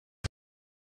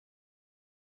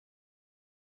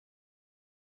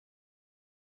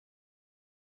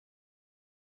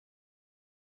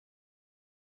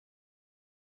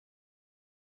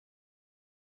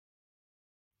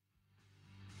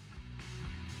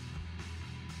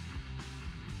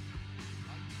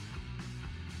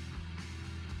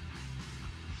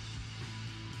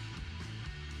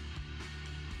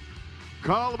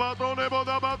ქალბატონებო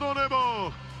და ბატონებო,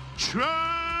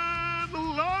 ჩვენ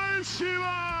ლაივში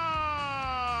ვართ!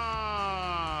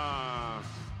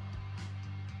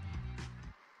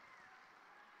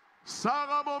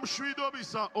 საღამო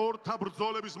მშვიდობისა ორთა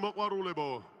ბრძოლების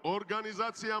მოყვარულებო,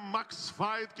 ორგანიზაცია MAX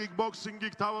Fight Kickboxing-ი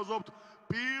გთავაზობთ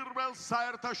პირველ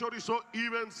საერთაშორისო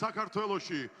ივენტს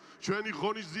საქართველოში. ჩვენი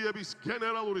ღონისძიების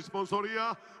გენერალური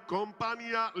სპონსორია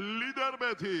კომპანია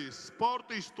ლიდერბეთი,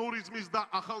 სპორტის, ტურიზმის და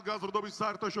ახალგაზრდობის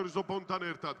საერთაშორისო ფონდთან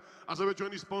ერთად. ასევე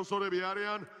ჩვენი სპონსორები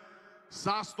არიან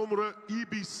სასტუმრო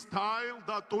IB Style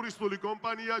და ტურისტული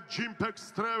კომპანია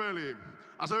Gympex Travel-ი.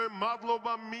 ასევე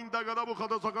მადლობა მინდა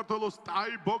გადავუხადოთ საქართველოს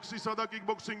ტაი ბოქსისა და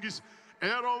კიკბოქსინგის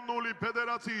ეროვნული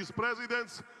ფედერაციის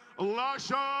პრეზიდენტს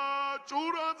ლაშა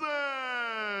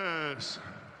ჭურაძეს.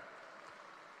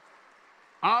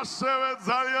 ასევე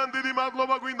ძალიან დიდი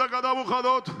მადლობა გვინდა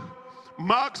გადავუხადოთ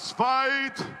MAX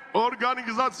Fight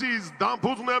ორგანიზაციის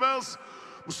დამფუძნებელს,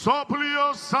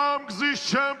 მსოფლიოს სამგზის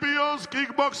ჩემპიონს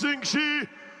კიკბოქსინგში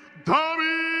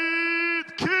დავით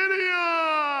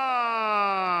ქირიას.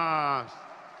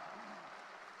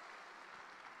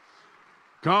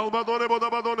 ქალბატონებო და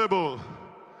ბატონებო,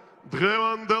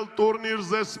 დღევანდელ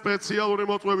ტურნირზე სპეციალური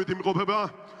მოწვევით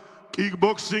იმყოფება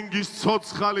კიკბოქსინგის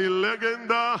ცოცხალი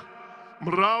ლეგენდა,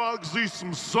 მრავალგზის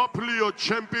მსოფლიო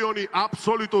ჩემპიონი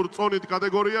აბსოლუტურ წონით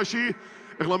კატეგორიაში.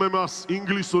 ეხლა მე მას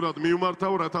ინგლისურად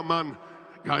მივმართავ, რათა მან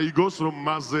გაიგოს, რომ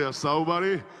მასზეა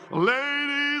საუბარი.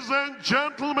 Ladies and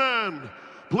gentlemen,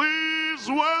 please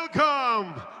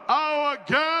welcome our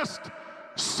guest,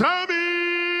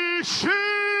 Sammy Shield.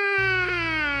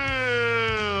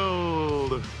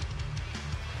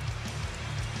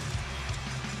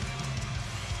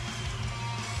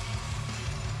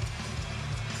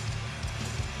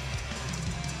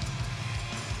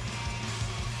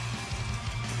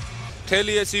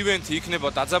 მთელი ეს ივენთი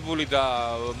იქნება დაძაბული და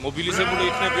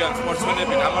მობილიზებული იქნებიან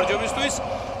სპორტსმენები გამარჯვებისთვის,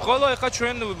 ხოლო ეხლა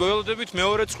ჩვენ ველოდებით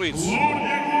მეორე წვით.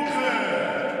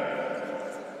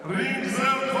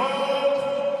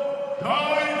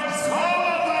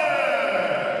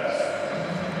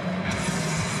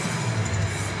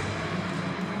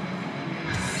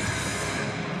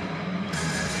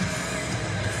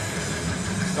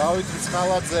 დავით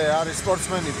MSXALADZE არის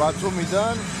სპორტსმენი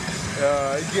ბათუმიდან.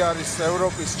 იგი არის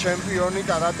ევროპის ჩემპიონი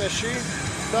კარატეში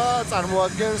და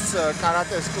წარმოადგენს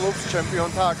კარატეს კლუბს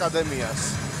ჩემპიონთა აკადემიას.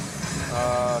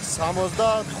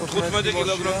 75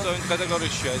 კილოგრამის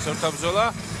კატეგორიაშია ეს ორთაბრძოლა.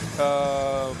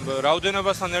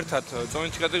 რაოდენობასთან ერთად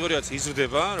წონითი კატეგორიაც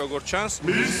იზრდება, როგორც ჩანს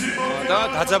და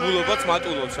დაძაბულობაც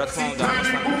მატულობს, რა თქმა უნდა,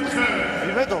 ამასთან.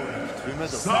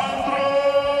 ვიმედოვნებთ. SANDRO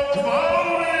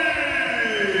TVAURI.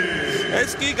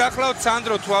 ეს კი გახლავთ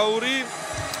SANDRO TVAURI,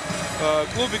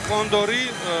 KLUBI KONDORI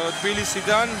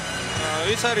თბილისიდან.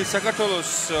 ის არის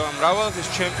საქართველოს მრავალგზის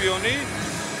ჩემპიონი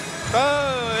და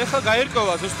ეხლა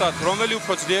გაირკვევა ზუსტად რომელი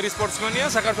უფრო ძლიერი სპორტსმენია,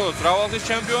 საქართველოს მრავალგზის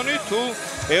ჩემპიონი თუ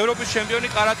ევროპის ჩემპიონი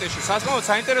კარატეში. სასწაულად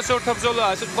საინტერესო ორთაბრძოლაა,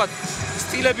 ასე ვთქვათ,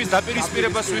 სტილების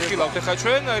დაპირისპირებას ვიხილავთ ეხლა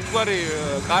ჩვენ, ერთგვარი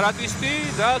კარატისტი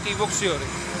და კიკბოქსიორი.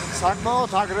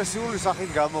 საკმაოდ აგრესიული სახით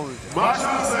გამოვიდა.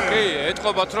 კი,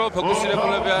 ეთყობათ, რომ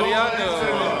ფოკუსირებულები არიან,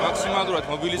 მაქსიმალურად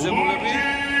მობილიზებულები.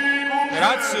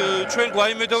 რაც ჩვენ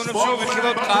გვაიმედოვნებს, რომ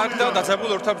ვიხილავთ კარგ და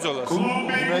დაძაბულ ორთაბრძოლას.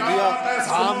 იმედია,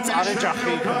 ამ წარეჯახი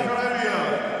იქნება.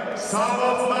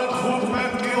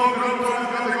 75 კილოგრამის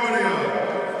კატეგორია.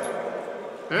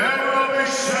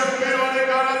 ევროპის ჩემპიონი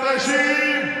კარატეში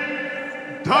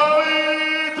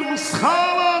დავით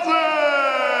MSXALADZE.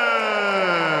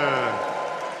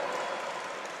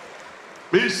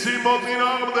 მისი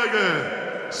მოწინააღმდეგე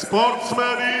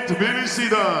სპორტსმენი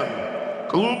თბილისიდან,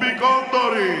 KLUBI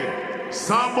KONDORI,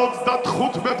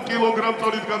 75 კილოგრამ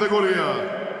წონით კატეგორია.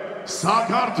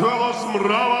 საქართველოს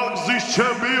მრავალგზის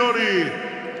ჩემპიონი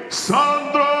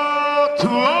SANDRO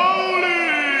TVAURI.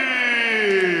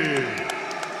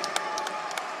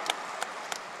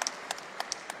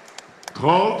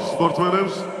 გთხოვთ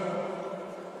სპორტსმენებს.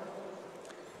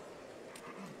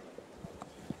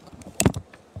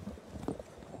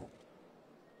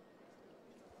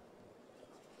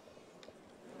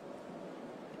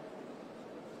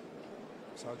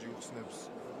 საჯი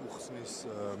უხსნის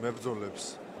მებრძოლებს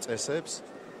წესებს.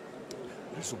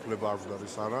 ეს უფლება არ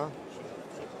არის არა.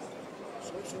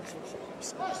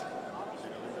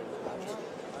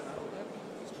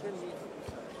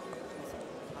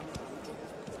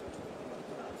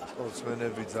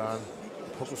 სპორტსმენები ძალიან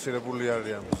ფოკუსირებული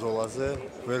არიან ბრძოლაზე,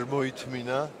 ვერ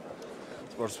მოითმინა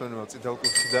სპორტსმენებმა წითელ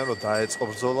კუთხიდან რომ დაეწყო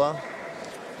ბრძოლა.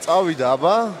 წავიდა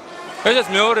აბა. ესეც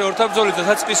მეორე ორთაბრძოლის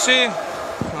დასაწყისი.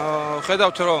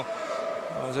 ხედავთ რომ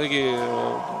ესე იგი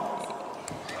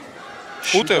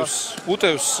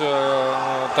უტევს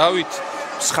დავით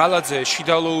მსხალაძე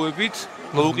შიდა ლოუებით,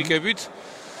 ლოუკიკებით.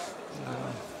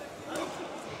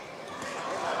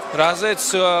 რაზეც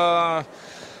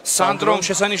სანდრომ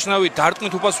შესანიშნავი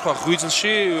დარტყმით უპასუხა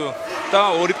ღვიძლში და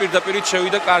ორი პირდაპირით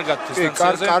შევიდა კარგად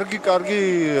დისტანციაზე. კარგი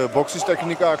ბოქსის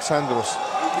ტექნიკა აქვს სანდროს.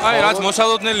 აი, რაც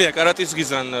მოსალოდნელია კარატის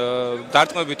გიზან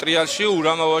დარტყმები ტრიალში,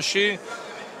 ურამავაში.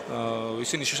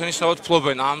 ისინი შესანიშნავად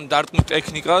ფლობენ ამ დარტყმით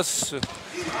ტექნიკას.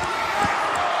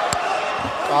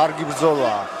 კარგი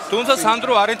ბრძოლა. თუმცა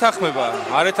სანდრო არ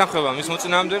ეთანხმება მის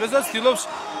მოწინააღმდეგეს და ცდილობს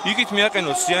იქით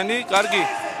მიაყენოს ზიანი. კარგი.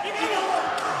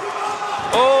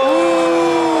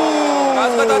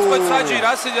 გადაწყვეტ საჯი,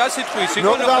 რასი თქვის?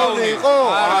 იყო ნოკდაუნი?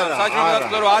 არა, საჯმა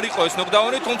გადაწყვეტა რომ არ იყო ეს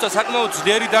ნოკდაუნი, თუმცა საკმაოდ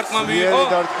ძლიერი დარტყმა მიიღო.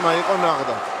 ძლიერი დარტყმა იყო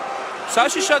ნახდა.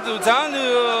 საშიშად ძალიან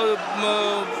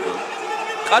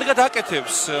კარგად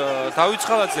აკეთებს დავით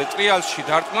მსხალაძე ტრიალში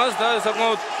დარტყმას და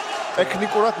საკმაოდ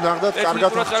ტექნიკურად ნახდათ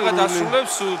კარგად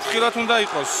ასრულებს. ფრთხილად უნდა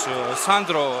იყოს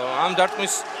სანდრო ამ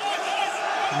დარტყმის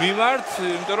მიმართ,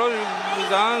 იმიტომ რომ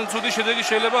ძალიან ცუდი შედეგი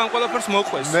შეიძლება ამ ყველაფერს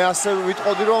მოყვეს. მე ასე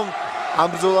ვიტყოდი რომ ამ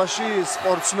ბრძოლაში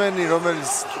სპორტსმენი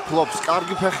რომელიც ფლობს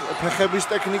კარგი ფეხების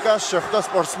ტექნიკას შეხვდა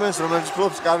სპორტსმენს რომელიც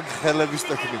ფლობს კარგი ხელების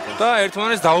ტექნიკას. და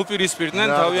ერთმანეთს დაუპირისპირდნენ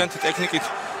თავიანთი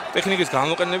ტექნიკის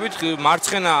გამოყენებით.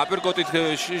 მარცხენა აპერკოტით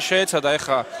შეეცადა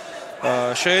ეხა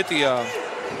შეეტია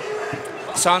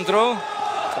სანდრო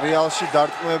ტრიალში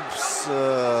დარტყმებს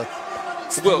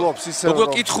უკვე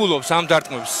კითხულობს ამ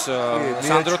დარტყმებს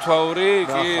სანდრო თვაური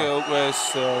კი უკვე ეს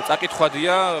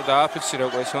წაკითხვადია დააფიქსირა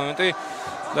უკვე ეს მომენტი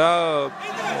და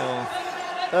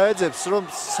ეძებს რომ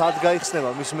სად გაიხსნება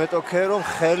მის მეტოქე რომ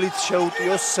ხელით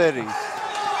შეუტიოს სერიით.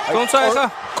 თუმცა ეხა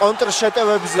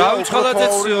კონტრშეტევებზე დავით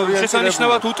მსხალაძეც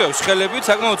შესანიშნავად უტევს ხელებით,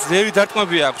 საკმაოდ ძლიერი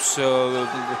დარტყმები აქვს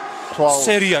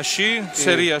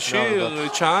სერიაში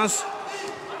ჩანს.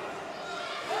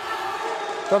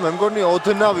 და მე მგონი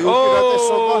ოდნავი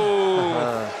უპირატესობა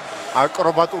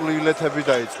აკრობატული ილეთები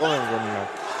დაიწყო მე მგონია.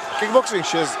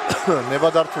 კიკბოქსინგში ეს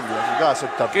ნებადართულია და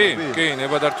ასეთ დარტყმები? კი,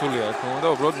 ნებადართულია, თქო და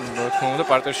უბრალოდ თქო და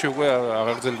პარტერში უკვე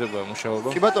აღარ გრძელდება მუშაობა.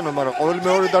 კი ბატონო, მაგრამ ყოველი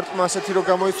მეორე დარტყმა ასეთი რომ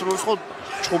გამოიწრულოს ხო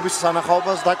ჩხუბის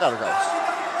სანახაობას დაკარგავს.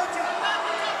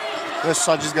 ეს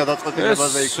საჯის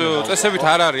გადაწყვეტილებაზე იქნება. ეს წესებით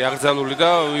არ არის აღძალული და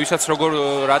ვისაც როგორ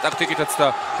რა ტაქტიკითაც და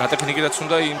რა ტექნიკითაც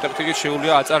უნდა იმ ტაქტიკით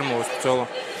შეუძლია აწარმოოს ბრძოლა.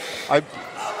 აი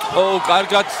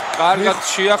კარგად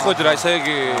შეახვედრა, ესე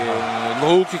იგი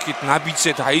ლოუ-კიკით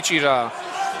ნაბიჯზე დაიჭირა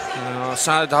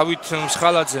დავით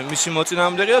მსხალაძე მისი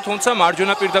მოწინააღმდეგე და თუმცა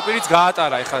მარჯვენა პირდაპირიც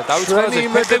გაატარა. ეხლა დავით მსხალაძე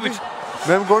ფეხებით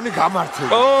მე მგონი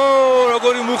გამართება.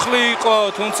 როგორი მუხლი იყო,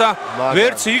 თუმცა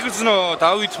ვერც იგრძნო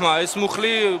დავითმა ეს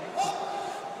მუხლი.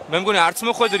 მე მგონი არც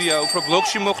მოხვედრია, უფრო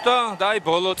ბლოკში მოხვდა და აი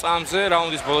ბოლო წამზე,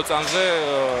 რაუნდის ბოლო წამზე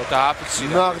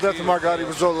დააფიქსირა. ნახდათ მაგარი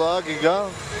ბრძოლა გიგა.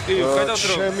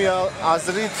 ჩემი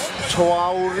აზრით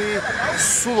თვაური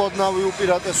სულ ოდნავი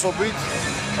უპირატესობით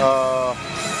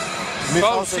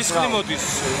მიხავს სისხლი მოდის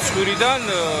ცხვირიდან.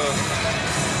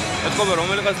 ეთქობა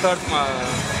რომელიღაც დარტყმა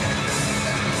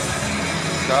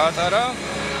გაატარა.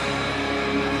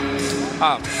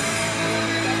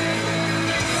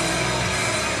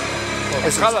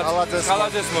 ეს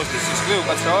ხალაძეს მოსდის სისხლი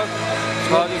უკაცრავად.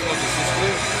 ხალაძეს მოსდის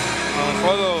სისხლი.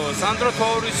 ხოლო სანდრო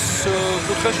თვაურის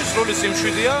კუთხეში სრული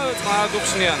სიმშვიდეა, წყნარად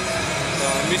უხსნიან.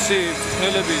 მისი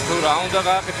ხნელები თუ რა უნდა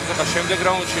გააკეთოს ახლა შემდეგ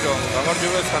რაუნდში რომ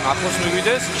გამარჯვებასთან ახლოს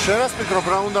მივიდეს. შენ რას ფიქრობ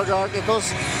რა უნდა გააკეთოს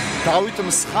დავით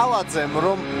მსხალაძემ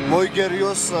რომ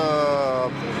მოიგერიოს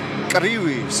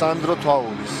კრივი სანდრო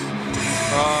თვაურის?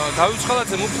 დავით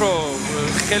მსხალაძემ უფრო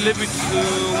ხელებით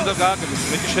უნდა გააკეთოს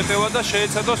მეტი შეტევა და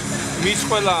შეეცადოს მის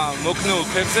ყველა მოქნეულ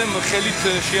ფეხზე ხელით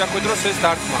შეახვედროს ეს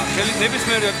დარტყმა. ხელით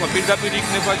ნებისმიერი დარტყმა პირდაპირ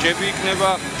იქნება, ჯები იქნება,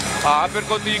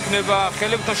 აპერკოტი იქნება,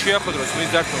 ხელებთან შეახვედროს მის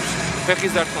დარტყმას.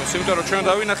 ფეხის დარტყმას, იმიტომ რომ ჩვენ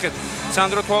დავინახეთ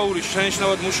სანდრო თვაური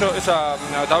შესანიშნავად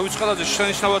დავით მსხალაძე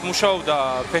შესანიშნავად მუშაობდა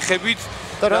ფეხებით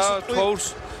და თვაურს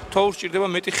ჭირდება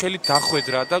მეტი ხელით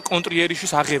დახვედრა და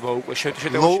კონტრიერიშის აღება უკვე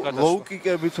შეტევაში გადასვლა.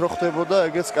 ლოუ-კიკებით რო ხდებოდა,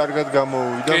 ეგეც კარგად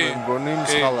გამოუვიდა მე მგონი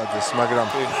მსხალაძეს, მაგრამ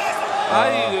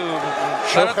აი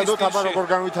შევხედოთ აბა როგორ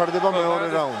განვითარდება მეორე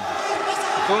რაუნდი.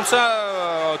 თუმცა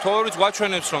თვაურიც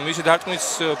გვაჩვენებს რომ მისი დარტყმის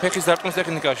ფეხის დარტყმის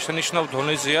ტექნიკა შესანიშნავ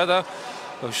დონეზეა და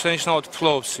შესანიშნავად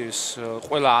ფლობს ის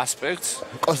ყველა ასპექტს.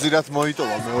 კოზირად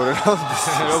მოიტოვა მეორე რაუნდი.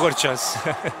 როგორ ჩანს.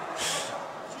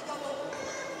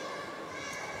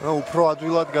 უფრო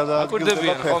ადვილად გადაადგილდება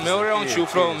ფეხი. ხო, მეორე რაუნდში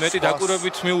უფრო მეტი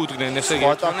დაკვირვებით მიუდგნენ, ესე იგი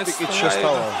ტაქტიკით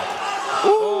შესთავაზა.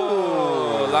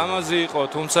 ლამაზი იყო,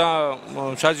 თუმცა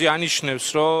შაჯი ანიშნებს,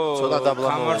 რომ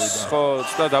კამარს ხო,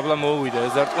 ცოტა დაბლა მოუვიდა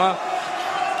ეს დარტყმა.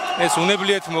 ეს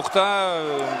უნებლიეთ მოხდა,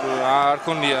 არ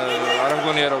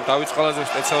მგონია რომ დავით მსხალაძემ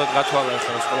სპეციალურად გათვალა ეს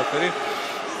ყველაფერი.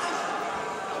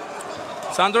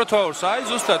 სანდრო თვაურს, აი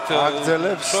ზუსტად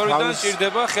აგრძელებს შორიდან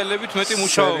ჭირდება ხელებით მეტი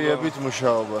მუშაობა. სერიებით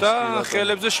მუშაობას. და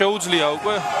ხელებზე შეუძლია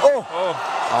უკვე.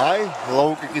 აი,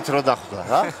 ლოუ-კიკით რო დახვდა,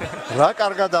 რა? რა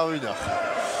კარგად დავინახე.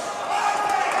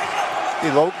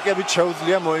 ლოუ-კიკებით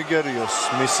შეუძლია მოიგერიოს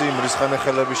მისი მრისხანე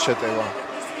ხელების შეტევა.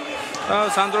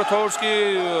 სანდრო თვაურს კი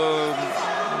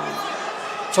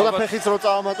ცოტა ფეხით რო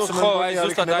წაამატოს მე მგონი არ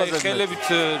იქნება ზუსტად ხელებით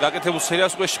გაკეთებულ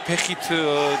სერიას უკვე ფეხით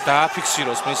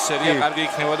დააფიქსიროს მის სერია კარგი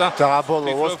იქნება და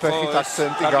დააბოლოვოს ფეხით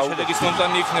აქცენტი გაუგებს. შედეგის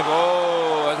მომტანი იქნება.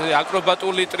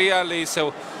 აკრობატული ტრიალი ისევ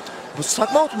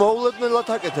საკმაოდ მოულოდნელად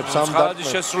აკეთებს ამ ხალადის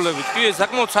შესრულებით. კი,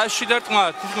 საკმაოდ საშიში დარტყმა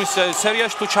თითქმის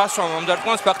სერიაში თუ ჩასვამ ამ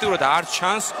დარტყმას ფაქტიურად არ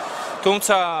ჩანს.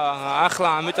 თუმცა ახლა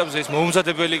ამ ეტაპზე ის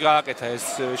მოუმზადებელი გააკეთა ეს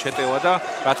შეტევა და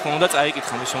რა თქმა უნდა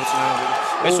წაიკითხა მის მომწინააღმდეგეს.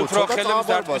 ეს უფრო ხელების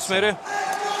დარტყმის მერე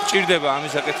ჭირდება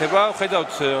ამის აკეთება.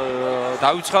 ხედავთ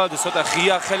დავიწყალადე ცოტა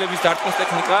ღია ხელების დარტყმის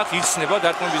ტექნიკა აქვს, იხსნება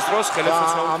დარტყმების დროს ხელებს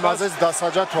უცხოებს. ამაზეც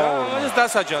დასაჯა თვაურმა. ამაზეც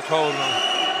დასაჯა თვაურმა.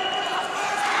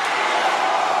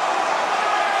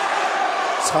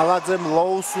 ხალაძემ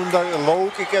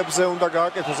ლოუ-კიკებზე უნდა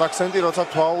გააკეთოს აქცენტი, როცა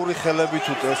თვაური ხელებით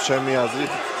უტევს ჩემი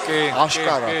აზრით. კი,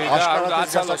 აშკარად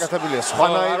ეს გასაკეთებელია.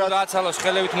 სხვანაირად დააცალოს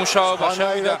ხელებით მუშაობა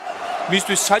შევიდა.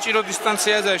 მისთვის საჭირო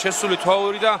დისტანციაზე შესული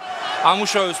თვაური და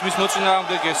ამუშავებს მის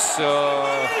მოწინააღმდეგეს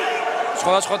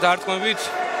სხვადასხვა დარტყმებით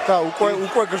და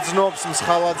უკვე გრძნობს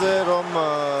მსხალაძე, რომ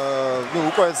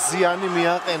უკვე ზიანი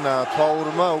მიაყენა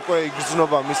თვაურმა, უკვე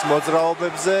იგრძნობა მის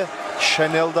მოძრაობებზე.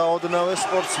 შენელდა ოდნავ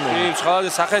სპორტსმენი. კი,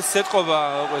 მსხალაძე სახეს ეთყობა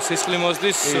სისხლი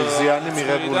მოზდის ზიანი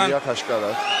მიღებულია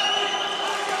აშკარად.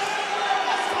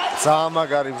 ძალიან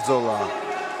მაგარი ბრძოლა.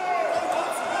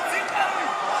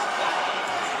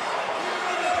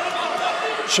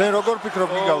 შენ როგორ ფიქრობ,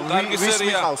 გიგავ, ვის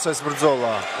მიყავს ეს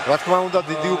ბრძოლა? რა თქმა უნდა,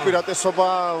 დიდი უპირატესობა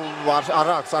არ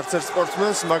აქვს არც ერთ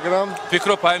სპორტსმენს, მაგრამ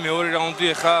ფიქრობ, აი მეორე რაუნდი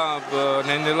ახლა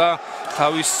ნენელა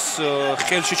თავის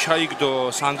ხელში ჩაიგდო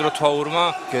სანდრო თვაურმა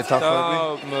და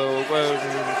უკვე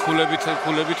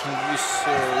ქულებით ის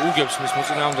უგებს მის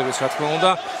მოწინააღმდეგეს, რა თქმა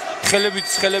უნდა.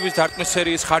 ხელების დარტყმის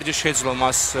სერიის ხარჯი შეძლო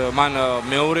მას მან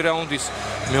მეორე რაუნდის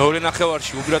მეორე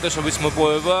ნახევარში უპირატესობის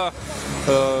მოპოვება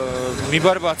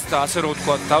მიბარბათ და ასე რომ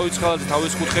ვთქვა დავიწყალადე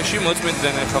თავის კუთხეში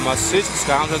მოწმენდნენ ახლა მას სისხლს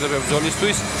გამზადებებს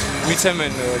ბრძოლისთვის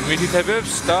მიცემენ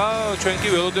მითითებებს და ჩვენ კი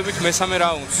ველოდებით მესამე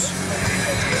რაუნდს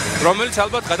რომელიც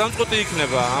ალბათ გადამწყვეტი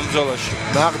იქნება ამ ბრძოლაში.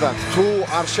 ნახდათ, თუ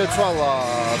არ შეცვალა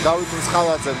დავით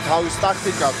მსხალაძემ თავის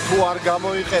ტაქტიკა, თუ არ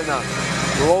გამოიყენა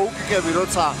ლოუ-კიკები,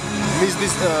 როცა მის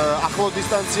ახლო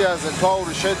დისტანციაზე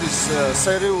თვაური შედის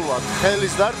სერიულად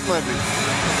ხელის დარტყმები,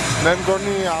 მე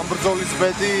მგონი ამ ბრძოლის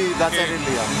ბედი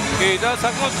დაწერილია. კი, და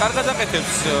საკმაოდ კარგად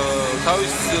აკეთებს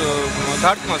თავის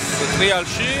დარტყმას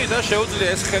ტრიალში და შეუძლია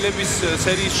ეს ხელების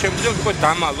სერიის შემდგომ უკვე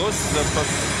დამალოს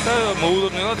და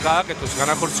მოულოდნელად გააკეთოს,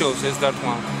 განახორციელოს ეს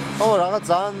დარტყმა. რაღაც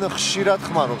ძალიან ხშირად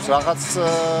ხმარობს, რაღაც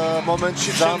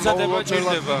მომენტში ძალიან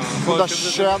მოულოდნელად უნდა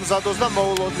შეამზადოს და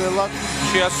მოულოდნელად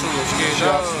შეასრულოს, კი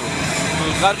და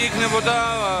კარგი იქნებოდა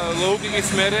ლოუ-კიკის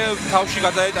მერე თავში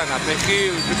გადაეტანა ფეხი,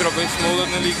 ვფიქრობ ეს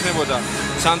მოულოდნელი იქნებოდა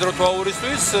სანდრო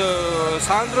თვაურისთვის.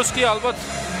 სანდროს კი ალბათ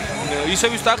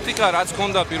ისევ ის ტაქტიკა რაც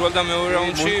ჰქონდა პირველ და მეორე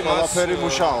რაუნდში, ყველაფერი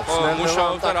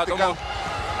მუშაობს და რატომ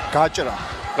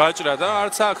გაჭრა და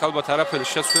არც აქ ალბათ არაფერი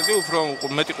შეცვლილი, უფრო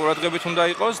მეტი ყურადღებით უნდა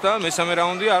იყოს და მესამე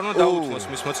რაუნდი არ უნდა დაუთმოს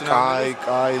მის მოწინააღმდეგეს.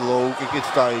 კაი, ლოუ-კიკით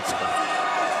დაიწყო.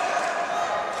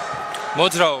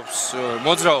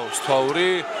 მოძრაობს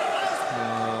თვაური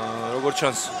როგორ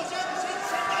ჩანს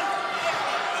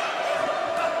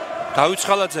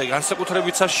დავიწყალადზე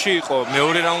განსაკუთრებით საშიში იყო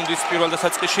მეორე რაუნდის პირველ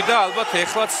დასაწყისში და ალბათ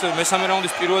ეხლაც მესამე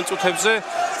რაუნდის პირველ წუთებზე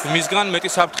მისგან მეტი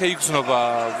საფრთხე იგრძნობა.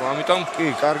 ამიტომ კი,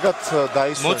 კარგად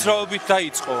დაისვენა. მოძრაობით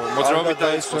დაიწყო,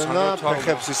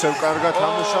 ფეხებს ისევ კარგად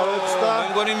ამუშავებს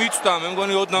და მე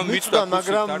მგონი ოდნავ მიწვდა,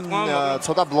 მაგრამ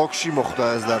ცოტა ბლოკში მოხდა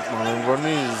ეს დარტყმა. მე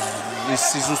მგონი ის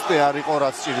სიზუსტე არ იყო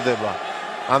რაც ჭირდება.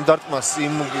 ამ დარტყმას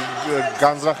იმ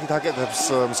განზრახით აკეთებს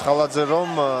მსხალაძე, რომ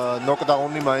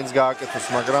ნოკდაუნი მაინც გააკეთოს,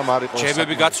 მაგრამ არ იყო.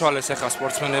 ჯებები გაცვალეს ახლა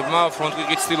სპორტსმენებმა,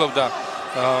 ფრონტ-კიკით ცდილობდა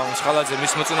მსხალაძე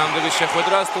მის მოწინააღმდეგეს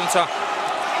შეხვედრას, თუმცა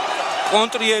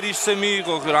კონტრიერისზე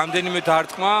მიიღო რამდენიმე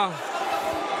დარტყმა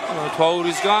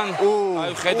თვაურისგან.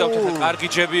 აი ხედავთ ახლა კარგი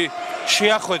ჯები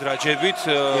შეახვედრა ჯებით,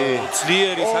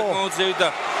 ძლიერი საკმაოდ ძლიერი და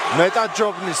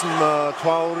მეტაჯობნის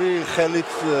თვაური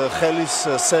ხელის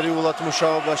სერიულად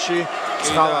მუშაობაში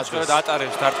ხალაძეს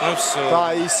ატარებს დარტყმებს და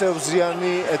ისევ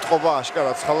ზიანი ეთყობა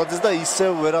აშკარად ხალაძეს და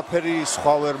ისევ ვერაფერი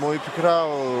სხვა ვერ მოიფიქრა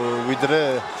ვიდრე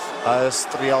ეს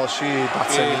ტრიალში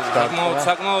დაცემით დარტყმა.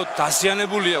 საკმაოდ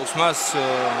დაზიანებული აქვს მას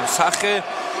სახე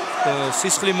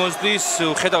სისხლი მოზდის,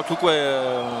 ხედავთ უკვე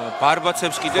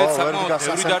ბარბაცებს კიდე საკმაოდ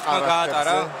ბევრი დარტყმა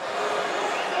გაატარა.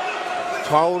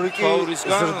 თვაური კი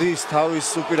ზრდის თავის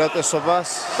უპირატესობას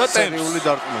სერიული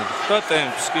დარტყმებით. და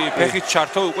ტემპს კი ფეხით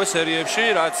ჩართო უკვე სერიებში,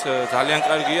 რაც ძალიან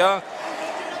კარგია.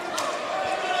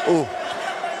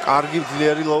 კარგი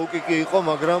ძლიერი ლოუ-კიკი იყო,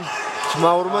 მაგრამ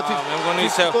თმაურმა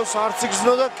თითქოს არც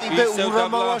იგზნო და კიდე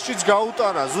ურამალაშიც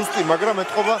გაუტარა ზუსტი, მაგრამ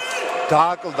ეთყობა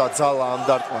დააკლდა ძალა ამ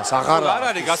დარტყმას. აღარ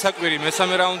არის გასაკვირი,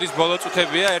 მესამე რაუნდის ბოლო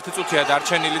წუთებია, 1 წუთია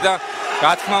დარჩენილი და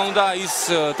რა თქმა უნდა ის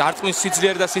დარტყმის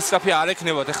სიძლიერე და სისწრაფე არ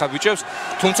ექნებათ ახლა ბიჭებს,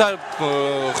 თუმცა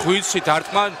ხვიცში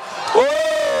დარტყმა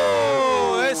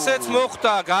ესეც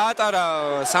მოხდა, გაატარა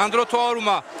სანდრო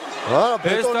თვაურმა.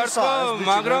 ეს დარტყმა,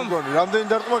 მაგრამ რამდენი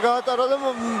დარტყმა გაატარა და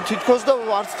თითქოს და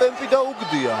არც ტემპი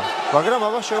დაუგდია, მაგრამ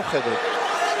აბა შევხედოთ.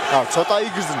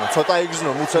 ცოტა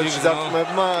იგზნო მუცელში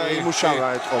დარტყმებმა იმუშავა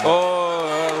ეთყობა.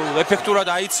 ეფექტურად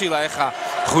აიცილა ახლა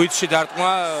ხვიცში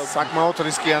დარტყმა, საკმაოდ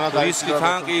რისკიანად აიცილა.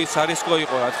 თანკი სარისკო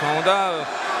იყო რა თქმა უნდა.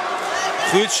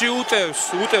 ხვიცში უტევს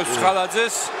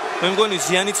XUBEJASHVILIს, მე მგონი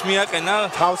ზიანიც მიაყენა.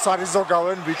 თავს არის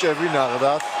ზოგავენ ბიჭები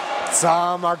ნაღდათ.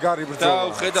 ძალიან მაგარი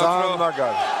ბრძოლა. ძალიან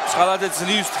მაგარი. XUBEJASHVILI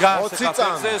ძლივს დგას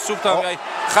ხაფეზე, სუფთავი, აი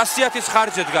ხასიათის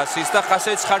ხარჯზე დგას ის და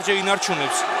ხასიათის ხარჯზე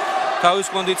ინარჩუნებს თავის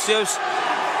კონდიციებს.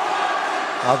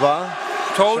 აბა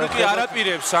თვაური კი არ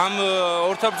აპირებს ამ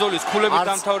ორთაბრძოლის ქულებით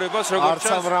დამთავრებას, როგორც არც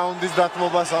ამ რაუნდის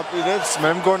დათმობას აპირებს.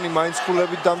 მე მგონი მაინც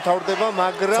ქულებით დამთავრდება,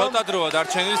 მაგრამ ცოტა დროა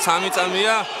დარჩენილი, 3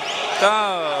 წამია და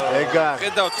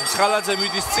ხედავთ XUBEJASHVILI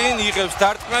მიდის წინ, იღებს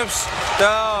დარტყმებს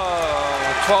და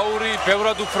თვაური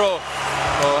ბევრად უფრო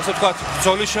ასე ვთქვათ,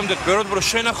 ბრძოლის შემდეგ ბევრად უფრო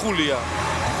შენახულია.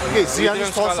 კი, ზიანის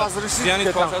თვალსაზრისით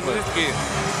კი.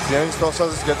 ზიანის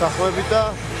თვალსაზრისით გეთანხმებით და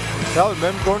რავი,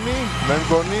 მე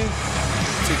მგონი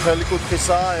წითელი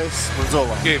კუთხისაა ეს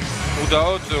ბრძოლა. კი,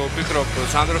 უდაოდ ვფიქრობ,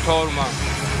 სანდრო თვაურმა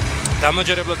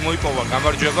დამაჯერებლად მოიპოვა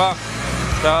გამარჯვება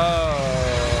და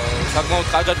საკმაოდ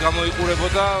კარგად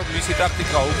გამოიყურებოდა, მისი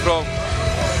ტაქტიკა უფრო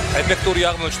ეფექტური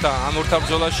აღმოჩნდა ამ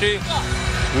ორთაბრძოლაში.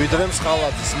 ვიდრე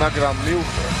XUBEJASHVILIs, მაგრამ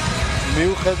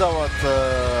მიუხედავად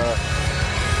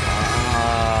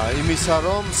იმისა,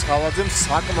 რომ XUBEJASHVILIs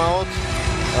საკმაოდ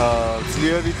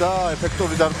ძლიერი და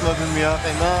ეფექტური დარტყმები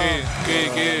მიაყენა.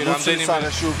 კი, რამდენიმე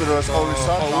უპირველეს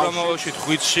ყოვლისა. ურამალოში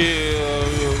ხვიცში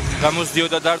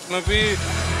გამოსდიოდა დარტყმები.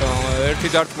 ერთი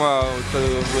დარტყმა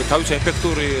თავის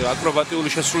ეფექტური აკრობატიული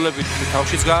შესრულებით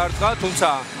თავშიც გაარტყა, თუმცა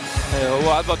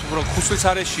ალბათ უფრო ქუსლის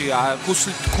არეში,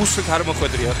 ქუსლით არ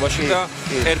მოხვედრია ხვაში და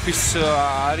ერფის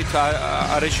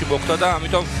არეში მოხვდა და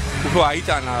ამიტომ უფრო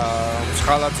აიტანა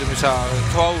XUBEJASHVILIs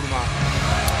თვაურმა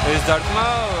ეს დარტყმა.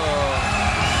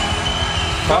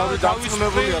 თავის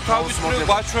მხრივ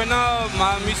გვაჩვენა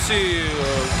მისი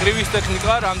კრივის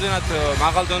ტექნიკა, რამდენად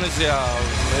მაღალ დონეზეა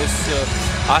ეს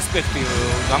ასპექტი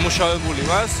დამუშავებული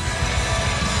მას.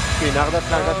 კი, ნახდათ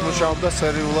კარგად მუშაობდა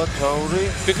სერიულად თვაური.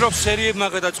 ვფიქრობ, სერიებმა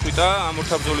გადაწყვიტა ამ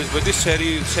ორთაბრძოლის ბედი,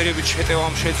 სერიებით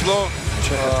შეტევამ შეძლო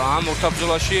ამ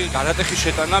ორთაბრძოლაში გადატეხის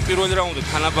შეტანა. პირველი რაუნდი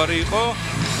თანაბარი იყო,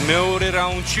 მეორე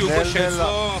რაუნდში უკვე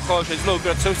შეძლო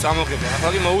უპირატესობის წამოღება. ახლა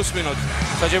კი მოусმინოთ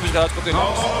საჯების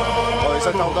გადაწყვეტილებას.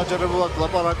 ისე თავდაჯერებულად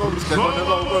ლაპარაკობს,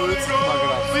 გეგონება უკვე ვიცით,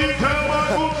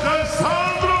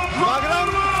 მაგრამ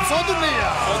ცოდნია.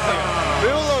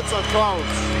 მიულოცა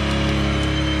თვაურს.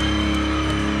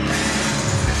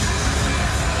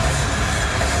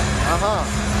 აჰა.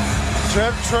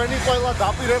 ჩვენი ყველა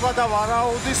დაპირება და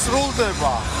ვარაუდი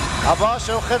სრულდება. აბა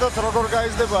შევხედოთ როგორ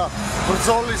გაიზრდება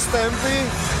ბრძოლის ტემპი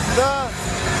და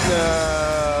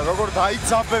როგორ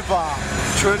დაიძაბება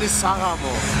ჩვენი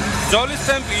საღამო. ბრძოლის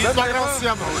ტემპი მაგრამ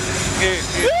სიამოვნო. კი,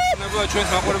 ნებულა ჩვენს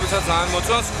მაყურებელსაც ძალიან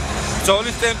მოწონს.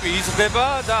 ბრძოლის ტემპი იზრდება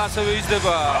და ასევე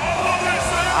იზრდება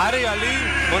არეალი,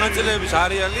 მონაწილეების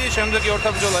არეალი, შემდეგი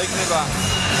ორთაბრძოლა იქნება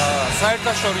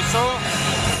საერთაშორისო.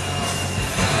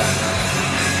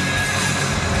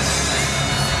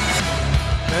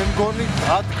 მე მგონი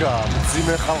დადგა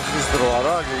მძიმე ხალხის დრო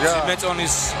არა, გიგა? მძიმე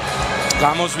წონის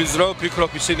გამოსვლის დრო,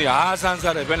 ვფიქრობ ისინი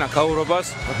ააზანზარებენ აქაურობას.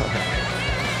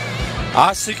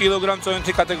 100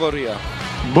 კილოგრამ-წონითი კატეგორია.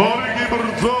 მორიგი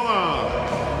ბრძოლა.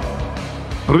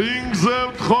 რინგზე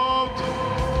ვთხოვთ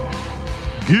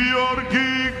გიორგი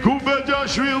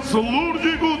XUBEJASHVILIs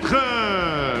ლურჯი კუთხე.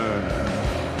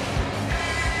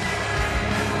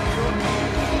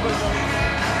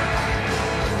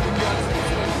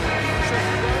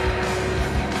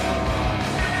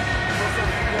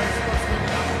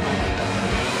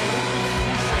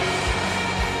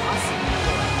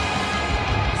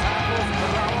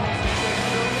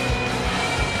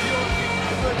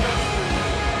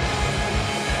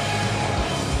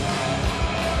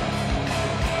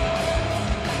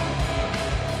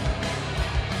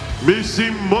 მისი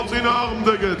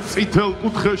მოწინააღმდეგე წითელ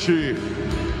კუთხეში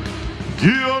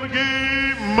გიორგი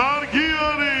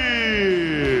მარგიანი.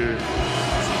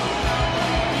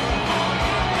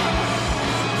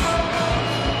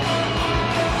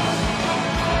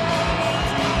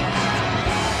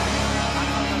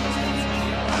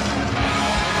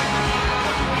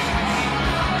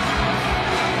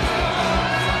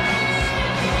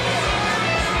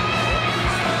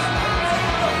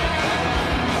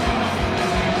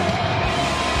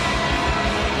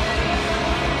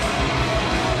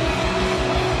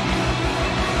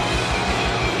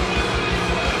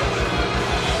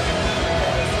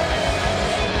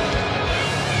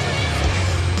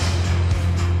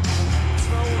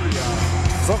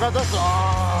 ზოგადად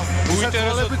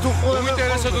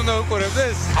უინტერესოდ უნდა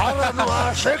უყურებდეს? არა, ნუ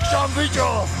არა, შეგშამ ბიჭო.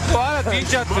 არა,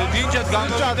 დინჯად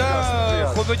გამოვიდა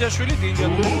ხუბეჯაშვილი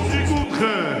დინჯად.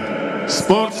 კუთხე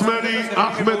სპორტსმენი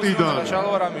ახმეტიდან.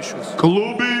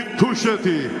 კლუბი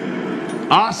თუშეთი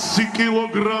 100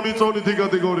 კილოგრამი წონითი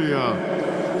კატეგორია.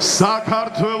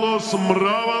 საქართველოს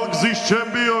მრავალგზის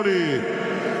ჩემპიონი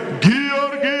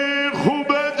გიორგი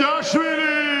ხუბეჯაშვილი.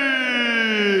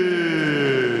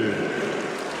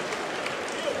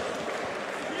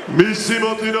 მისი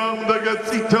მოწინააღმდეგე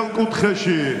წითელ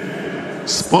კუთხეში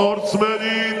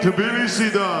სპორტსმენი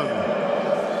თბილისიდან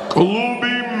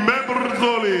კლუბი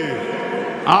მებრძოლი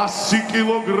 100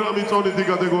 კილოგრამი წონითი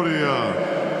კატეგორია.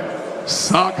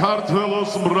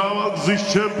 საქართველოს მრავალგზის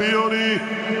ჩემპიონი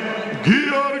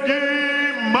გიორგი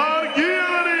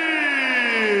მარგიანი.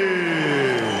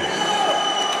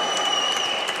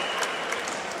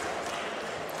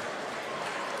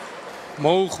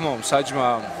 მოუხმო საჯმა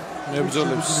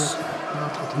მებრძოლებს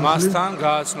მასთან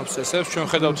გააცნობს ესებს. ჩვენ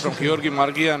ხედავთ რომ გიორგი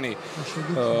მარგიანი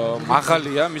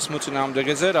მაღალია მის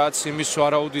მოწინააღმდეგეზე, რაც იმის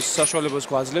ვარაუდის საშუალებას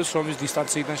გვაძლევს რომ ის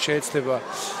დისტანციიდან შეეცდება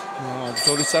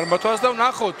ბრძოლის წარმართვას და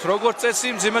ვნახოთ როგორც წესი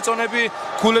მძიმეწონები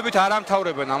ქულებით არ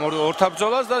ამთავრებენ ამ ორთა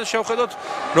ბრძოლას და შევხედოთ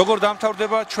როგორ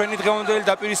დამთავრდება ჩვენი დღევანდელი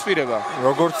დაპირისპირება.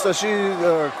 როგორც წესი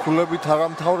ქულებით არ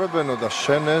ამთავრებენო და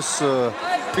შენ ეს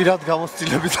პირად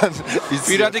გამოცდილებიდან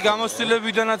პირადი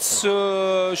გამოცდილებიდანაც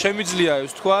შემიძლია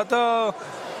ეს თქვა და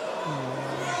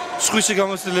სხვისი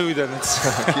გამოცდილებიდანაც.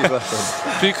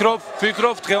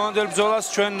 ფიქრობ დღევანდელ ბრძოლას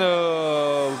ჩვენ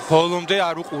ბოლომდე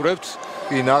არ უყურებთ.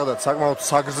 კი, ნახდათ, საკმაოდ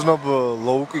საგრძნობ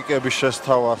ლოუ-კიკების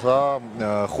შესთავაზა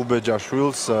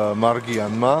ხუბეჯაშვილს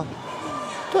მარგიანმა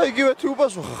და იგივეთი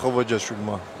უპასუხა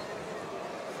ხუბეჯაშვილმა.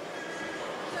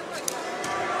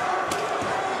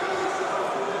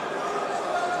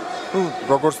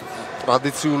 როგორც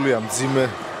ტრადიციულია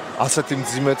ასეთი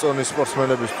მძიმე წონის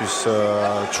სპორტსმენებისთვის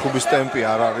ჩხუბის ტემპი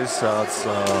არ არის რაღაც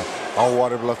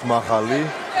აუარებლად მაღალი.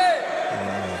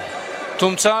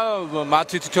 თუმცა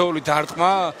მათი თითოეული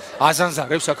დარტყმა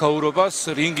აზანზარებს საქაურობას,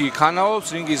 რინგი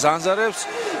ქანაობს, რინგი ზანზარებს,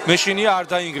 მეშინია არ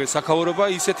დაინგრეს საქაურობა,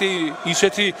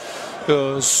 ისეთი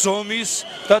ზომის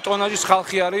და ტონაჟის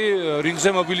ხალხი არის რინგზე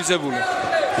მობილიზებული.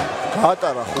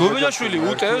 გაატარა ხუბეჯაშვილი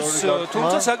უტევს,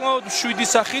 თუმცა საკმაოდ შვიდი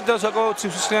სახით და საკმაოდ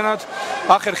ციფრისხლიანად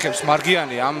ახერხებს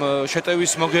მარგიანი ამ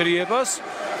შეტევის მოგერიებას.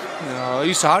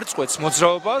 ის არ წყვეტს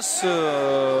მოძრაობას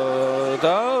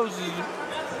და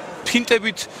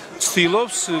ფინტებით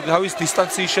ცდილობს თავის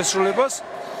დისტანციის შესრულებას.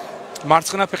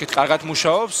 მარცხენა ფეხით კარგად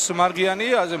მუშაობს მარგიანი,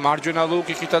 ასე მარჯვენა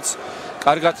ლოუ-კიკითაც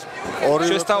კარგად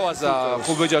შესთავაზა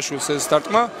ხუბეჯაშვილს ეს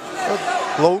დარტყმა.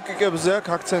 ლოუ-კიკებზე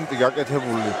აქვს აქცენტი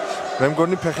გაკეთებული. მე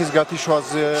მგონი ფეხის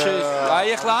გათიშვაზე აი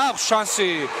ახლა აქვს შანსი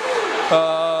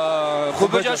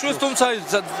ხუბეჯაშვილს, თუმცა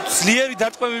ძლიერი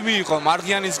დარტყმები მიიღო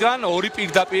მარგიანისგან, ორი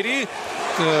პირდაპირი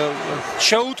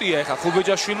შეუტია ახლა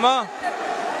ხუბეჯაშვილმა.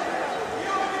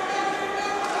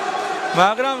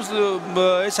 მაგრამ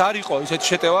ეს არ იყო ისეთი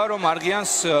შეტევა რომ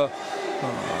მარგიანს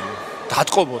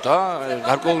დატყობოდა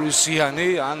გარკვეული ზიანი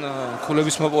ან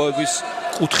ქულების მოპოვების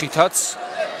კუთხითაც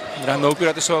რამე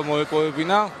უპირატესობა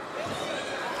მოეპოვებინა.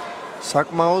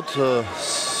 საკმაოდ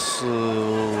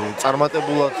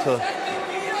წარმატებულად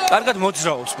კარგად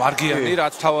მოძრაობს მარგიანი,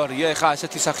 რაც თავარია. ეხლა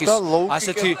ასეთი სახის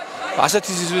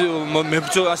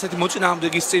ასეთი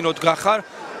მოწინააღმდეგის წინოთ გახარ,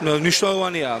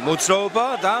 ნიშნულოვანია მოძრაობა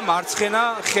და მარცხენა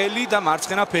ხელი და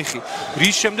მარცხენა ფეხი.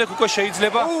 რის შემდეგ უკვე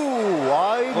შეიძლება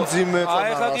აი მძიმე აი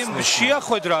ახლა კი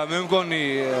შეახვედრა მე მგონი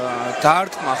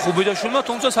დარტყმა ხუბეჯაშვილმა,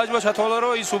 თუმცა საჯმა ჩათვალა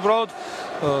რომ ის უბრალოდ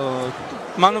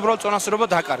მან უბრალოდ წონასწორობა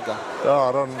დაკარგა. და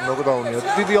არა ნოკდაუნია.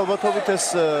 დიდი ალბათობით ეს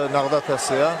ნახდათ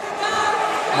ასეა.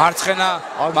 მარცხენა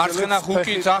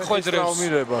ხუკით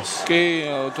ახვედრებს. კი,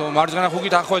 მარცხენა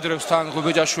ხუკით ახვედრებს თან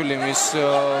ხუბეჯაშვილი მის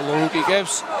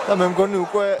ლოუ-კიკებს და მე მგონი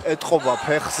უკვე ეთყობა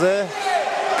ფეხზე,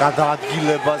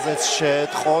 გადაადგილებაზეც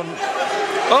შეეთყონ.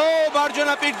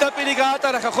 მარჯვენა პირდაპირი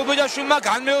გაატარა ხა ხუბეჯაშვილმა,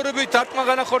 განმეორებით დარტყმა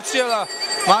განახორციელა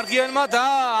მარგიანმა და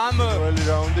ამ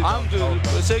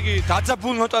ესე იგი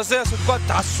დაძაბულ ნოტაზე ასე თქვა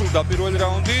დასრულდა პირველი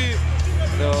რაუნდი.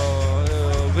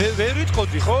 ვერ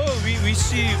ვიტყოდი ხო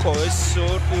ვისი იყო ეს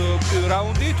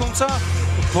რაუნდი, თუმცა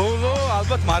ბოლო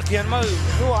ალბათ მარგიანმა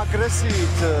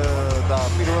აგრესიით და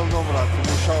პირველ ნომრად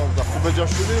მუშაობდა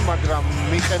ხუბეჯაშვილი, მაგრამ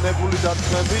მიყენებული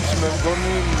დარტყმებით მე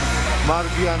მგონი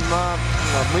მარგიანმა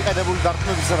მიყენებული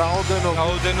დარტყმების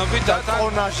რაოდენობით და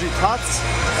ტონაჟითაც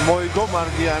მოიგო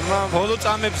მარგიანმა. ბოლო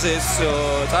წამებზე ეს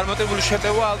წარმატებული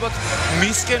შეტევა ალბათ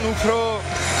მისკენ უფრო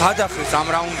გადახდეს ამ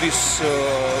რაუნდის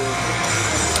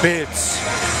ბედს.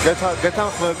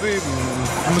 გეთანხმები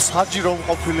საჯირო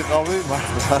მყოფილიყავი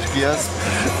მარგიანს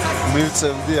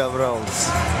მივცემდი ამ რაუნდს.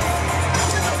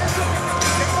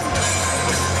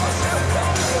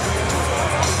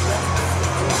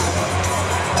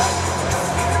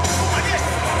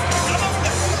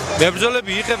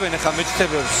 მებრძოლები იღებენ ახლა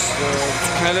მითითებებს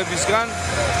მწვრთნელებისგან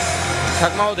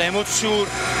საკმაოდ ემოციურ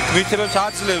მითითებებს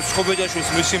აძლევს ხუბეჯაშვილის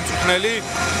მისი მწვრთნელი,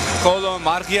 ხოლო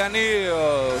მარგიანი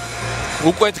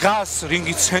უკვე დგას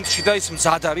რინგის ცენტრში და ის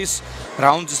მზად არის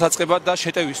რაუნდზე საწყებად და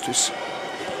შეტევისთვის.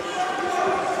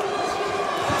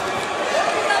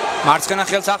 მარცხენა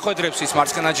ხელს ახვედრებს ის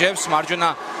მარცხენა ჯებს, მარჯვენა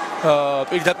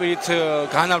პირდაპირით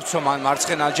განავრცო მან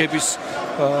მარცხენა ჯების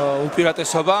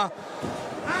უპირატესობა.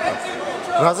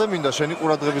 რაზე მინდა შენი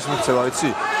ყურადღების მიქცევა, იცი?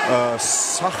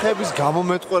 სახეების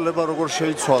გამომეტყველება როგორ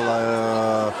შეიცვალა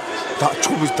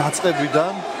ჩხუბის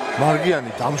დაწყებიდან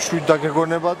მარგიანი დამშვიდ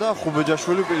დაგეგონება და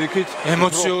ხუბეჯაშვილი პირიქით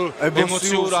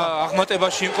ემოციურ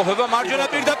აღმატებაში იმყოფება. მარჯვენა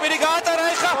პირდაპირი გაატარა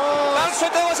ეხლა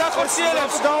განშეტევას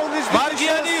ახორციელებს.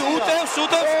 მარგიანი უტევს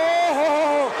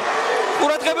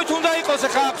ყურადღებით უნდა იყოს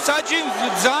ახლა საჯი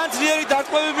ძალიან ძლიერი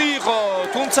დარტყმები იყო,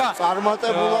 თუმცა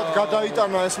წარმატებულად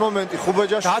გადაიტანა ეს მომენტი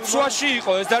ხუბეჯაშვილს. დაცვაში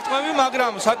იყო ეს დარტყმები,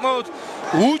 მაგრამ საკმაოდ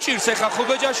უჭირს ახლა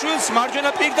ხუბეჯაშვილს,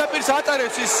 მარჯვენა პირდაპირს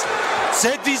ატარებს ის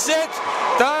ზედიზედ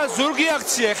და ზურგი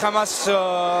აქცია ახლა მას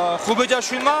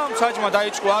ხუბეჯაშვილმა, საჯმა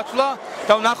დაიწყო ათვლა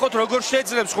და ვნახოთ როგორ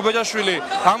შეძლებს ხუბეჯაშვილი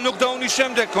ამ ნოკდაუნის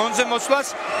შემდეგ გონზე მოსვლას.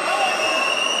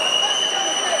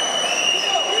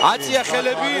 აწია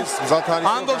ხელები,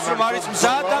 ამბობს რომ არის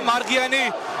მზად და მარგიანი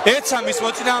ეცა მის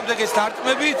მოწინააღმდეგეს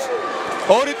დარტყმებით.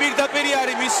 ორი პირდაპირი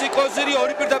არის მისი კოზირი,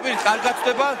 ორი პირდაპირი კარგად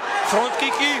ხდება, ფრონტ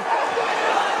კიკი.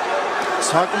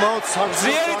 საკმაოდ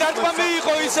ძლიერი დარტყმები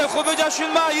იყო ისე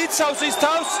ხუბეჯაშვილმა, იცავს ის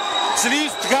თავს,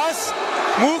 ძლივს დგას,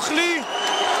 მუხლი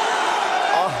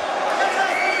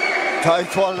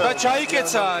და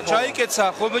ჩაიკეცა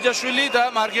ხუბეჯაშვილი და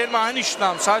მარგიანმა ანიშნა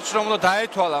საჭს რომ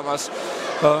დაეთვალა მას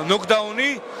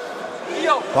ნოკდაუნი.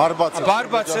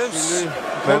 ბარბაცევს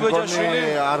ხუბეჯაშვილი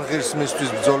არ ღირს მისთვის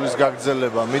ბრძოლის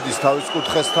გაგრძელება, მიდის თავის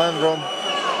კუთხესთან რომ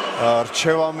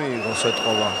რჩევა მიიღოს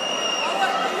ეთყობა.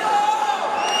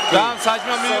 და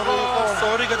საჭმა მიიღო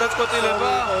სწორი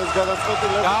გადაწყვეტილება.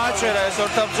 გააჩერა ეს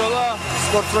ორთაბრძოლა.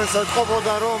 სპორტსმენს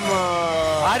ეთყობოდა რომ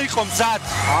არ იყო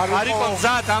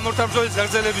მზად ამ ორთაბრძოლის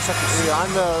გაგრძელებისათვის.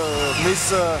 ან მის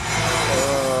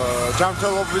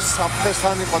ჯანმრთელობის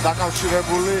საფრთხესთან იყო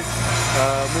დაკავშირებული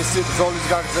მისი ბრძოლის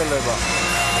გაგრძელება.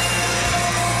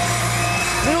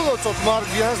 მილოცოთ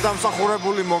მარგიანს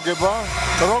დამსახურებული მოგება,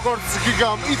 როგორც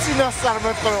გიგამ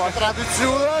იწინასწარმეტყველა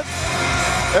ტრადიციულად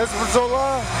ეს ბრძოლა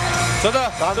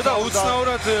ცოტა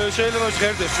უცნაურად შეიძლება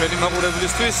ჟღერდეს ჩვენი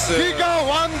მაყურებლისთვის. გიგა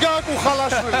ვანგა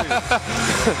კუხალაშვილი.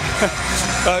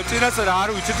 წინასწარ არ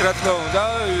ვიცით რა თქმა უნდა,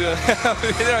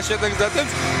 ვიდრე რა შედეგს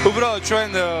დათებს. უბრალოდ ჩვენ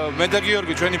მე და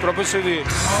გიორგი ჩვენი პროფესიული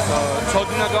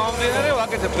ცოდნა გამომდინარე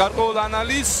ვაკეთებთ გარკვეულ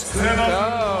ანალიზს და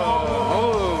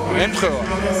ემთხვევა.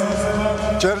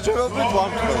 ჯერჯერობით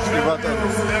ვამთხოვთ კი ბატონო.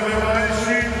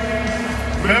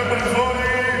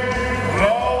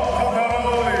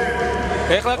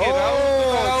 ეხლა კი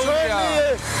რაულია.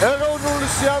 ეროვნული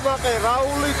სიამაყე,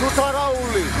 რაული თუ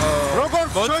თარაული.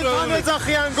 როგორც ჩვენ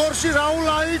ეძახიან გორში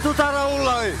რაულაი თუ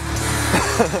თარაულაი.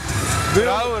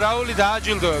 რაული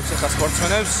დააჯილდოებს ახლა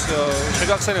სპორტსმენებს.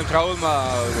 შეგახსენებთ რაულმა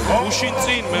გუშინ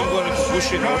წინ, მე მგონი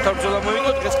გუშინ ორთაბრძოლა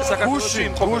მოიგო, დღეს კი საქართველოში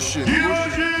იმყოფება.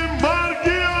 გიორგი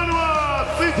მარგიანმა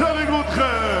წითელი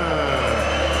კუთხე.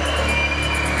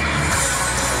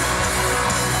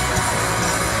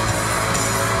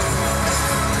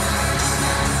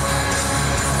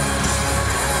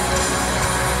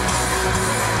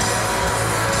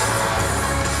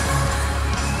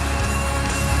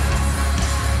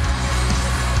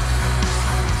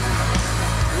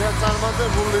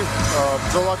 წარმატებული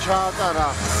ბრძოლა ჩაატარა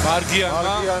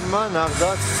მარგიანმა,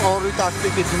 ნახდათ სწორი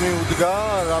ტაქტიკით მიუდგა,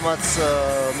 რამაც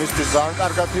მისთვის ძალიან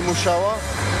კარგად იმუშავა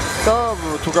და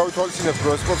თუ გავითვალისწინებთ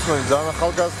რომ ეს სპორტსმენი ძალიან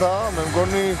ახალგაზრდაა, მე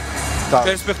მგონი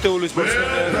პერსპექტიული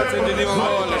სპორტსმენია და წინ დიდი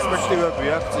მომავალი პერსპექტივები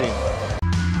აქვს წინ.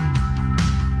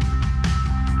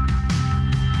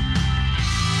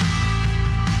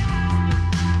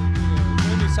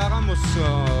 საღამოს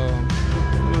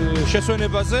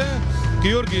შესვენებაზე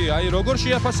გიორგი, აი როგორ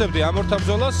შეაფასებდი ამ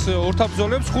ორთაბრძოლებს,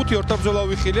 5 ორთაბრძოლა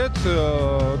ვიხილეთ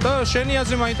და შენი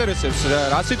აზრი მაინტერესებს,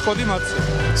 რა სიტყოდი მათზე?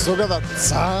 ზოგადად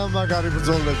ძალიან მაგარი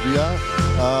ბრძოლებია.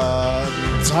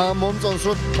 ძალიან მომწონს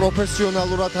რომ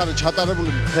პროფესიონალურად არის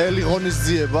ჩატარებული მთელი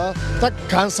ღონისძიება და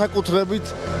განსაკუთრებით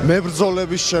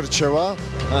მებრძოლების შერჩევა,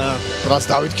 რაც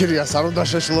დავით ქირიას არ უნდა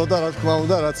შეშლოდა, რა თქმა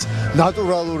უნდა, რაც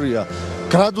ნატურალურია.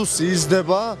 გრადუსი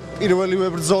იზრდება პირველივე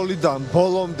ბრძოლიდან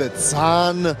ბოლომდე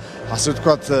ძალიან ასე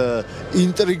ვთქვათ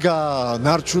ინტრიგა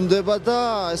ნარჩუნდება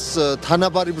და ეს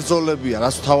თანაბარი ბრძოლებია,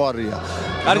 რაც თავარია.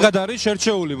 კარგად არის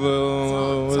შერჩეული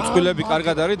წყვილები,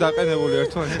 კარგად არის დაყენებული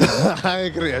ერთმანეთს. აი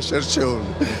ეგრეა შერჩეული.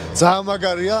 ძალიან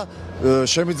მაგარია,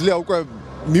 შემიძლია უკვე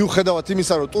მიუხედავად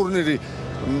იმისა, რომ ტურნირი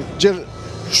ჯერ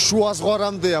შუა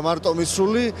ზღვარამდეა მარტო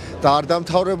მისული და არ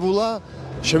დამთავრებულა,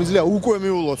 შემიძლია უკვე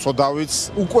მიულოცო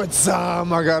დავითს, უკვე ძალიან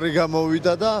მაგარი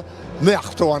გამოვიდა და მე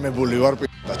აღფრთოვანებული ვარ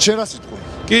და შენ რა სიტყვი?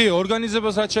 კი,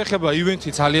 ორგანიზებას რაც შეეხება, ივენთი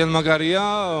ძალიან მაგარია,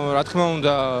 რა თქმა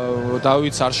უნდა,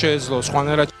 დავითს არ შეეძლო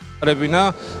სხვანაირად რებინა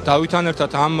დავითთან ერთად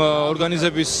ამ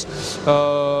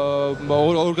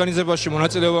ორგანიზებაში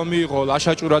მონაწილეობა მიიღო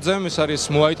ლაშა ჭურაძემ, ეს არის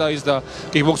მუაიტაის და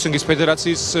კიკბოქსინგის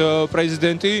ფედერაციის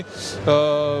პრეზიდენტი.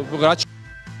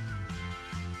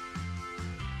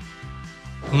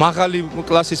 მაღალი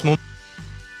კლასის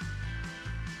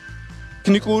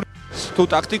ტექნიკური თუ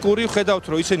ტაქტიკური ხედავთ,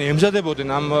 რომ ისინი ემზადებოდნენ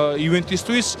ამ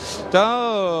ივენტისთვის და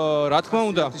რა თქმა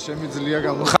უნდა შემიძლია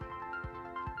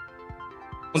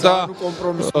და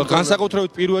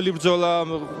განსაკუთრებით პირველი ბრძოლა,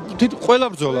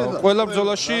 ყველა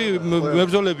ბრძოლაში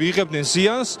მებრძოლები იღებდნენ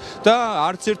ზიანს და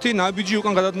არც ერთი ნაბიჯი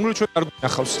უკან გადადგმული ჩვენ არ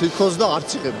გვინახავს. თითქოს და არც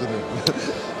იღებდნენ.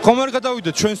 ხომ არ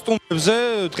გადავიდეთ ჩვენ სტუმრებზე,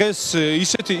 დღეს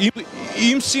ისეთი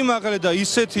იმ სიმაღლე და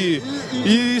ისეთი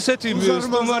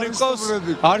სტუმარი ყავს,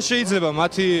 არ შეიძლება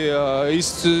მათი ის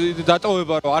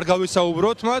დატოვება, რომ არ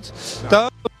გავესაუბროთ მათ და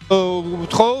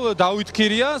ვთხოვ დავით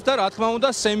ქირიას და რა თქმა უნდა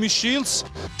სემი შილდს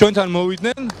ჩვენთან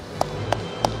მოვიდნენ.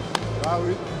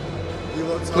 დავით,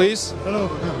 please. Hello.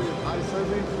 Hi,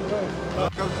 Sammy.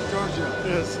 Welcome to Georgia.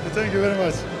 Yes, thank you very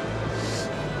much.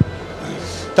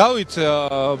 დავით,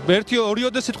 ორი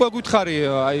სიტყვა გითხარი,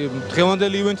 აი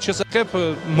დღევანდელი ივენტის შესახებ,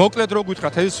 მოკლედ რო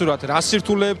გითხრათ, ეზუსურათ რა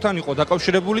სირთულეებთან იყო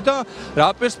დაკავშირებული და რა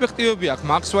პერსპექტივები აქვს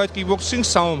Max White Kickboxing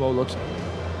სამომავლოდ?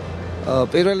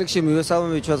 პირველ რიგში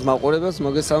მივესალმებით ჩვენს მაყურებელს,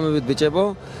 მოგესალმებით ბიჭებო.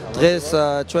 დღეს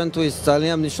ჩვენთვის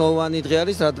ძალიან მნიშვნელოვანი დღე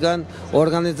არის, რადგან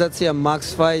ორგანიზაცია Max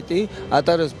Fight-ი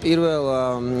ატარებს პირველ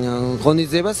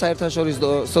ღონისძიებას,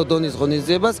 საერთაშორისო დონის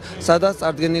ღონისძიებას, სადაც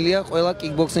წარდგენილია ყველა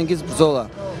კიკბოქსინგის ბრძოლა.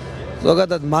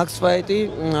 ზოგადად Max Fight-ი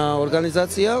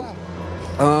ორგანიზაცია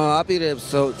აპირებს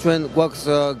ჩვენ გვაქვს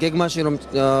გეგმაში რომ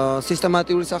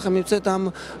სისტემატიური სახე მივცეთ ამ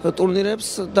ტურნირებს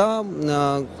და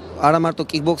არა მარტო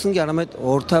კიკბოქსინგი, არამედ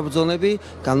ორთაბრძოლები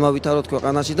განმავითაროთ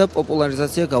ქვეყანაში და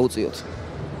პოპულარიზაცია გაუწიოთ.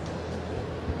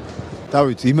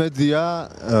 დავით, იმედია,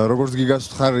 როგორც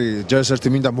გიგასვთხარი, ჯერ ერთი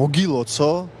მინდა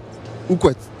მოგილოცო,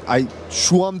 უკვე აი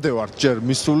შუამდე ვარ ჯერ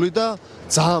მისული და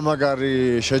ძალიან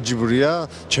მაგარი შეჯიბრია,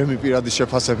 ჩემი პირადი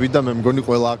შეფასებით და მე მგონი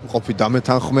ყველა აქ მყოფი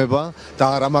დამეთანხმება და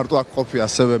არა მარტო აქ მყოფი,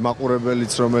 ასევე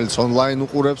მაყურებელიც, რომელიც ონლაინ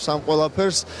უყურებს ამ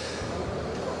ყველაფერს.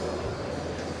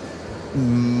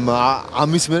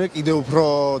 ამის მერე კიდევ უფრო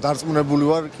დარწმუნებული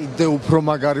ვარ, კიდევ უფრო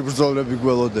მაგარი ბრძოლები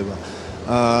გველოდება.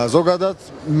 ზოგადად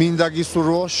მინდა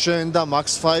გისურვო შენ და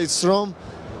Max Fight-ს რომ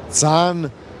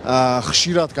ძალიან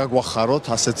ხშირად გაგვახაროთ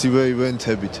ასეთივე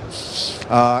ივენთებით.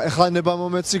 ეხლა ნება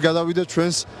მომენტში გადავიდეთ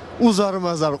ჩვენს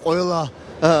უზარმაზარ ყველა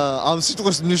ამ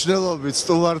სიტყვის მნიშვნელობით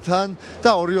სტუმართან და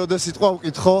ორი სიტყვა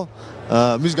ვკითხო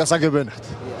მის გასაგებენად.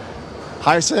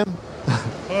 Hi Sam.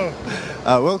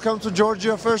 Welcome to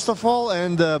Georgia first of all,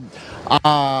 and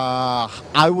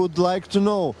I would like to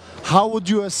know how would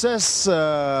you assess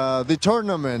the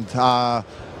tournament,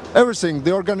 everything,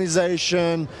 the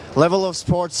organization, level of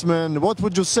sportsmen, what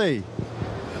would you say?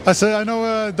 I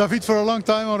know David for a long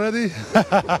time already.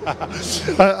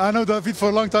 I know David for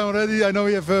a long time already. I know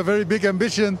he have a very big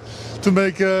ambition to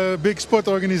make a big sport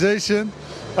organization.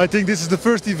 I think this is the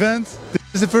first event.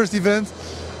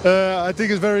 I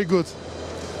think it's very good.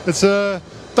 It's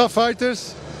tough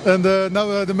fighters, and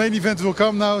now the main event will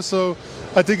come now, so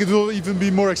I think it will even be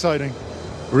more exciting.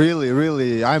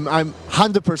 Really, I'm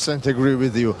 100% agree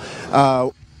with you.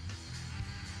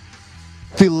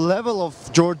 The level of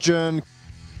Georgian,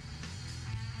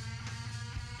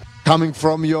 coming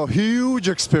from your huge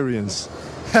experience.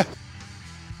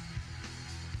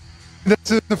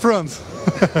 That's in the front.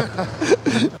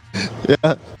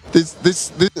 Yeah,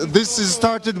 this is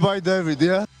started by David,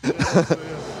 yeah?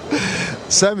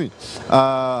 Sammy,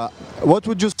 what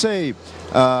would you say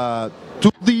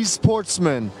to these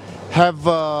sportsmen have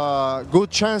good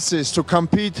chances to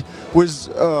compete with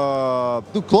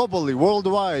globally,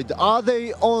 worldwide? Are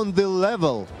they on the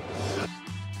level?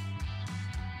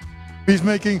 He's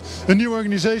making a new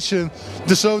organization,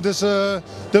 so there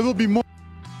will be more.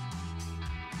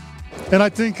 And I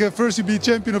think first he'll be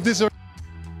champion of this.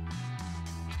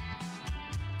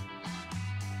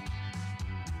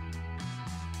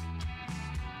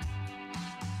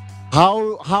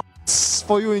 How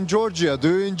for you in Georgia. Do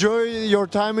you enjoy your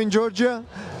time in Georgia?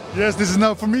 Yes, this is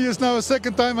now for me. It's now a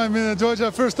second time I'm in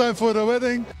Georgia. First time for the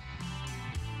wedding.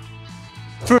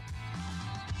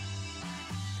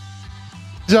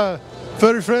 Yeah,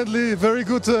 very friendly, very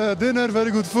good dinner,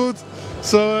 very good food.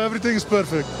 So everything is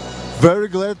perfect. Very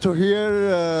glad to hear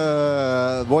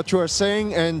what you are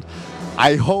saying, and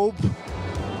I hope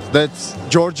that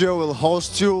Georgia will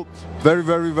host you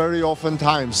very often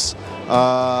times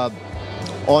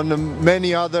on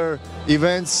many other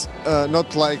events,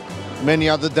 not like many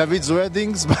other David's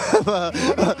weddings,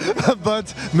 but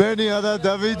many other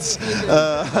David's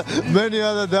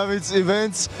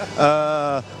events,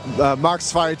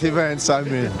 Max fight events. I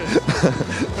mean,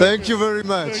 thank you very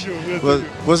much. It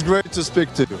was great to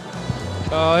speak to you.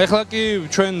 ეხლა კი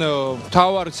ჩვენ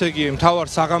მთავარ ცეგი მთავარ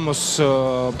საღამოს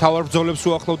მთავარ ბრძოლებს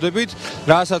უახლოვდებით,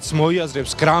 რასაც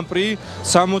მოიაზრებს გრან-პრი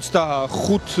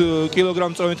 65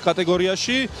 კილოგრამ-წონით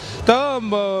კატეგორიაში და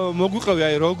მოგვიყევი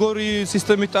აი როგორი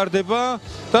სისტემით ტარდება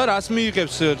და რას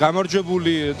მიიღებს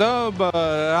გამარჯვებული და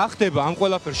რა ხდება ამ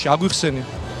ყველაფერში აგვიხსენი.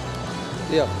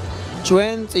 დიახ.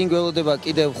 ჩვენ წინ გველოდება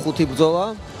კიდევ 5 ბრძოლა.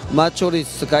 მათ შორის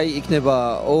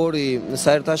იქნება 2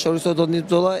 საერთაშორისო დონის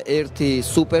ბრძოლა, 1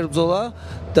 სუპერ ბრძოლა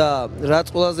და რაც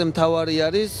ყველაზე მთავარი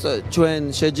არის,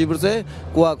 ჩვენ შეჯიბრზე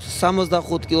გვაქვს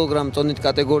 65 კილოგრამ-წონით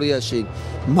კატეგორიაში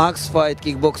Max Fight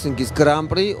Kickboxing-ის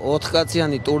გრან-პრი 4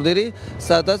 კაციანი ტურნირი,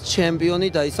 სადაც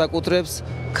ჩემპიონი დაისაკუთრებს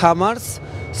ქამარს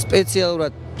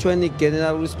სპეციალურად ჩვენი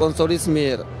გენერალური სპონსორის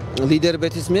მიერ,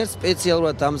 ლიდერბეთის მიერ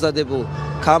სპეციალურად დამზადებულ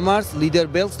ქამარს,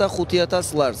 ლიდერბელტს და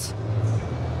 5000 ლარს.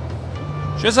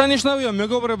 შესანიშნავია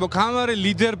მეგობრებო, ქამარი,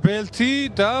 ლიდერბელტი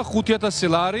და 5000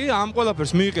 ლარი ამ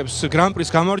ყველაფერს მიიღებს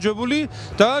გრან-პრის გამარჯვებული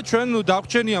და ჩვენ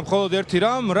დაგვჩენია მხოლოდ ერთი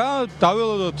რამ, რა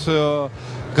დაველოდოთ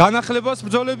განახლებას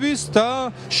ბრძოლების და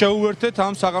შეუერთეთ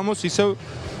ამ საღამოს ისევ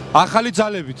ახალი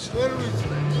ძალებით.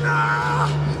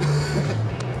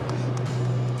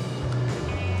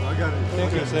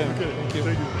 Thank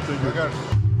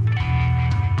you.